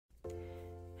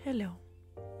Hello,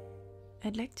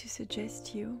 I'd like to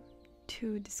suggest you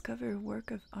to discover a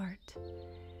work of art.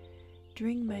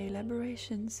 During my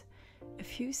elaborations, a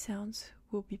few sounds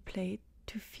will be played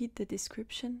to feed the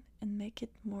description and make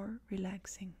it more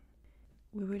relaxing.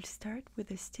 We will start with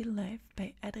a still life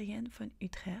by Adriaen van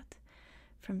Utrecht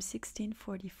from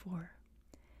 1644.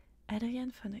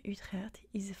 Adriaen van Utrecht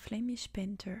is a Flemish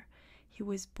painter. He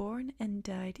was born and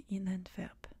died in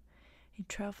Antwerp. He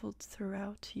traveled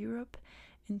throughout Europe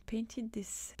and painted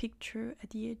this picture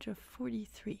at the age of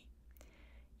 43.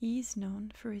 He is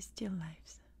known for his still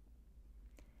lifes.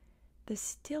 The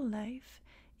still life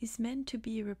is meant to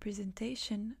be a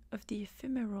representation of the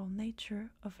ephemeral nature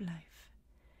of life.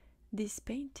 These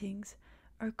paintings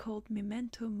are called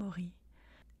memento mori,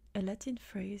 a Latin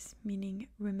phrase meaning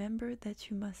remember that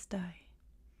you must die.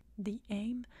 The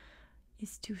aim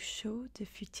is to show the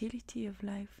futility of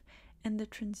life and the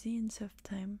transience of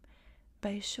time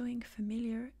by showing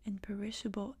familiar and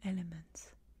perishable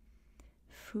elements.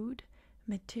 Food,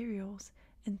 materials,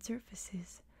 and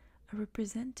surfaces are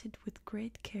represented with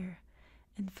great care,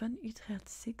 and Van Utrecht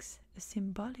seeks a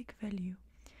symbolic value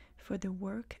for the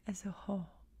work as a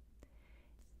whole.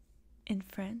 In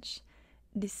French,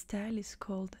 this style is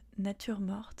called Natur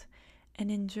morte,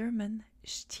 and in German,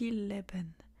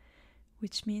 Stillleben,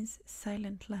 which means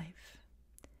silent life.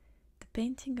 The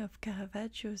painting of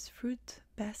Caravaggio's fruit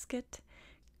basket,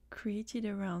 created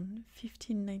around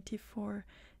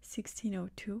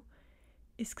 1594-1602,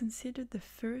 is considered the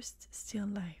first still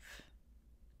life.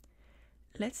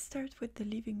 Let's start with the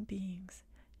living beings,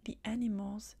 the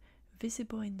animals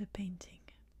visible in the painting.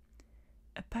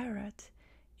 A parrot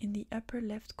in the upper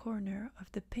left corner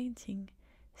of the painting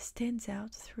stands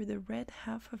out through the red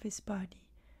half of his body,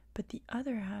 but the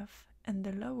other half and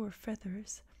the lower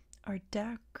feathers are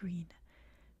dark green,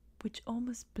 which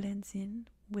almost blends in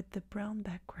with the brown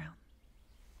background.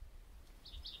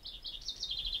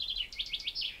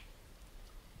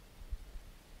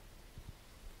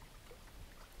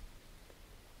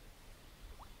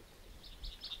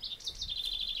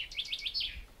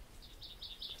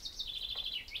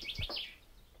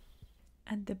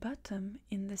 At the bottom,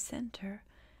 in the center,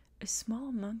 a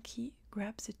small monkey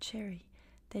grabs a cherry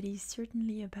that he is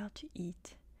certainly about to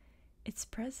eat. Its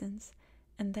presence,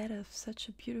 and that of such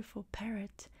a beautiful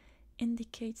parrot,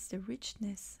 indicates the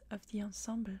richness of the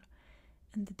ensemble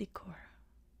and the decor.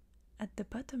 At the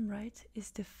bottom right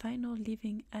is the final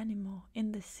living animal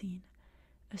in the scene,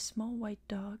 a small white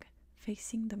dog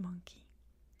facing the monkey.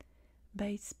 By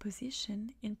its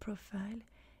position in profile,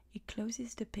 it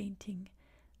closes the painting,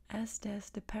 as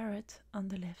does the parrot on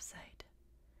the left side.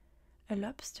 A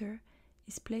lobster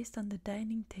is placed on the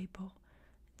dining table,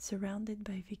 surrounded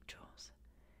by victuals.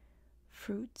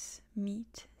 Fruits,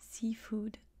 meat,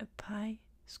 seafood, a pie,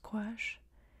 squash.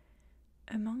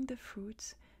 Among the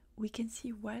fruits, we can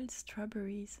see wild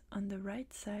strawberries on the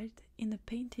right side in a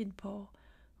painted bowl,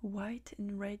 white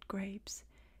and red grapes,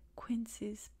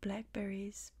 quinces,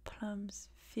 blackberries, plums,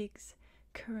 figs,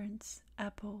 currants,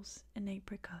 apples, and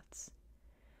apricots.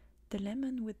 The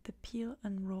lemon with the peel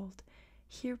unrolled,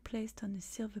 here placed on a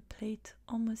silver plate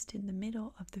almost in the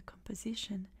middle of the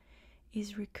composition,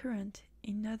 is recurrent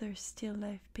in other still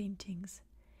life paintings.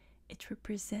 It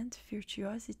represents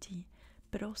virtuosity,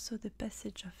 but also the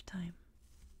passage of time.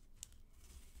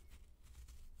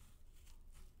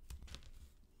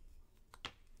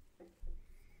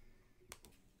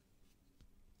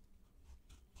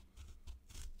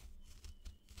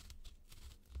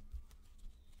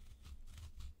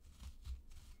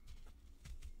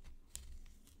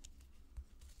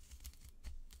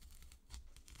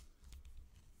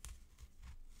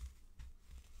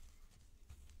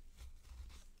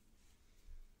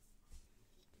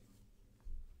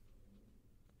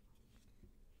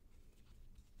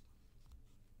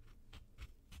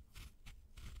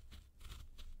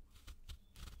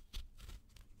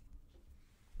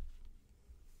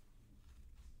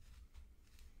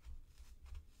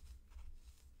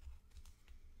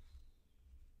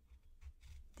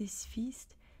 This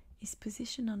feast is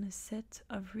positioned on a set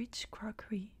of rich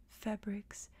crockery,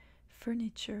 fabrics,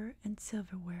 furniture, and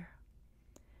silverware.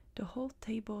 The whole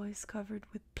table is covered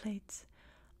with plates.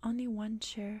 Only one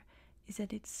chair is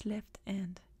at its left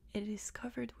end. It is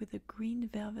covered with a green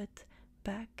velvet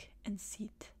back and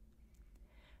seat.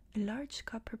 A large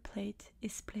copper plate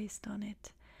is placed on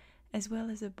it, as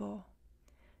well as a bowl.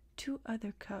 Two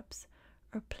other cups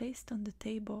are placed on the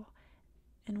table,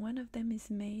 and one of them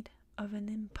is made of an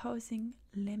imposing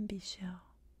lemby shell.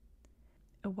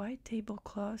 A white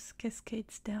tablecloth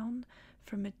cascades down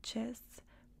from a chest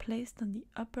placed on the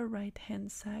upper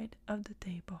right-hand side of the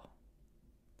table.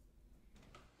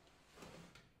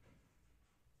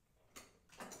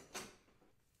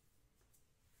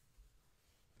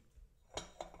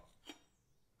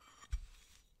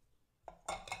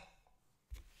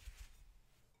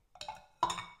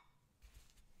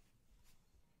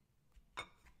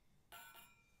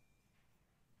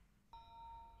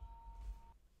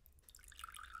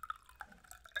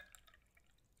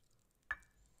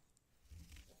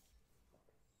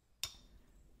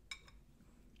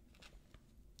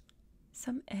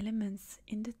 Some elements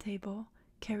in the table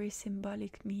carry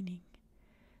symbolic meaning.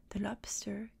 The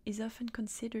lobster is often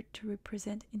considered to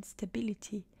represent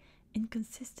instability,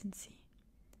 inconsistency.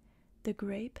 The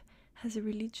grape has a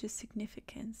religious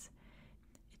significance.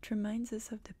 It reminds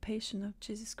us of the Passion of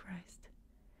Jesus Christ.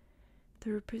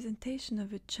 The representation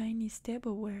of a Chinese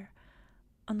tableware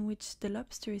on which the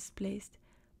lobster is placed,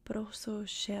 but also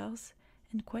shells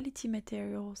and quality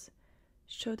materials,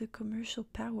 show the commercial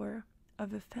power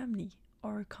of a family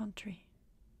or a country.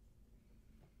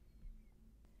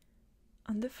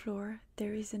 On the floor,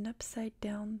 there is an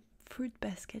upside-down fruit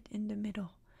basket in the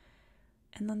middle,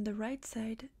 and on the right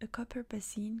side, a copper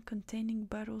basin containing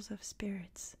bottles of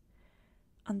spirits.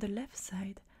 On the left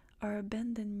side are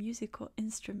abandoned musical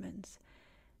instruments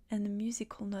and a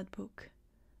musical notebook,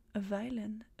 a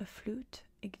violin, a flute,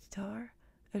 a guitar,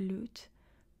 a lute,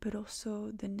 but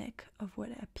also the neck of what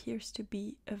appears to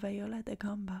be a viola da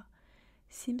gamba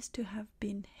seems to have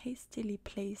been hastily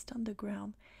placed on the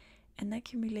ground and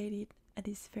accumulated at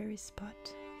this very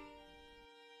spot.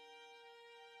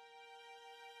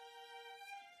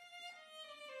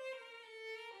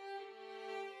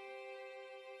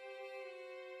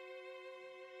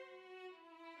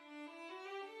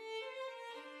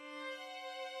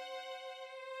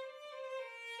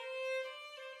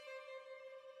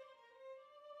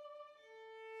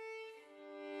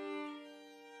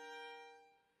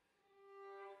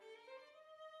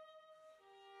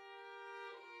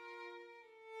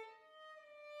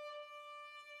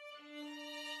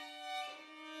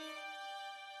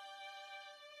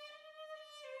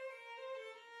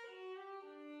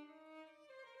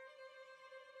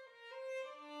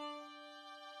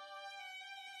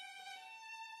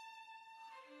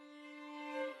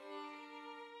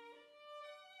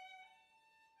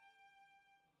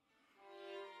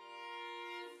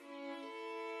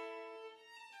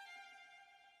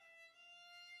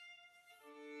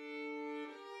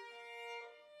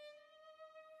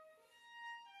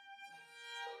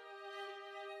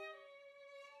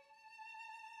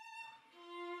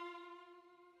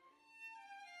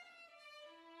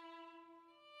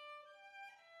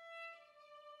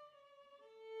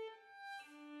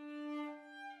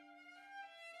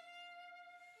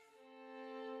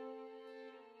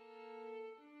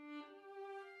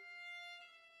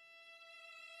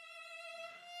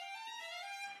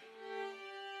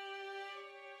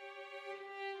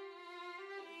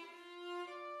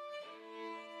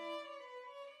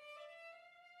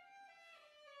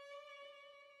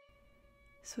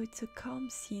 So it's a calm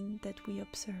scene that we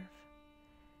observe.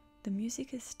 The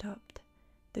music has stopped.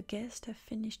 The guests have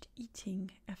finished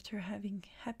eating after having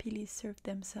happily served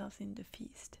themselves in the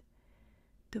feast.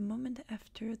 The moment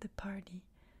after the party,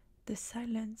 the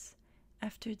silence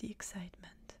after the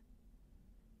excitement.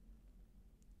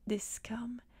 This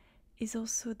calm is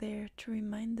also there to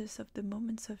remind us of the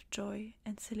moments of joy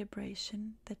and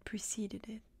celebration that preceded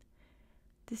it.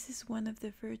 This is one of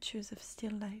the virtues of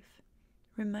still life,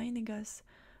 reminding us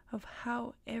of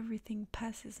how everything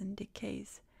passes and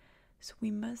decays, so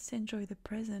we must enjoy the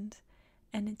present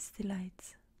and its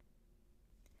delights.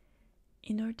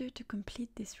 In order to complete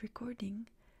this recording,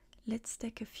 let's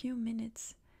take a few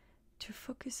minutes to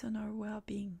focus on our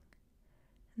well-being.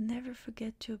 Never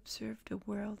forget to observe the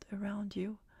world around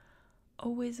you.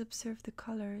 Always observe the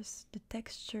colors, the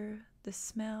texture, the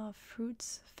smell of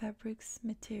fruits, fabrics,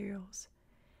 materials.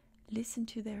 Listen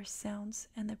to their sounds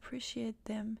and appreciate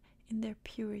them in their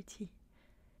purity.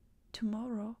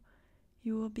 Tomorrow,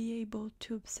 you will be able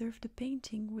to observe the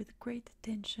painting with great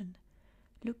attention.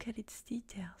 Look at its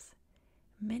details.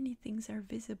 Many things are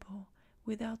visible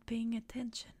without paying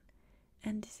attention,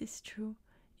 and this is true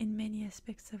in many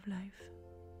aspects of life.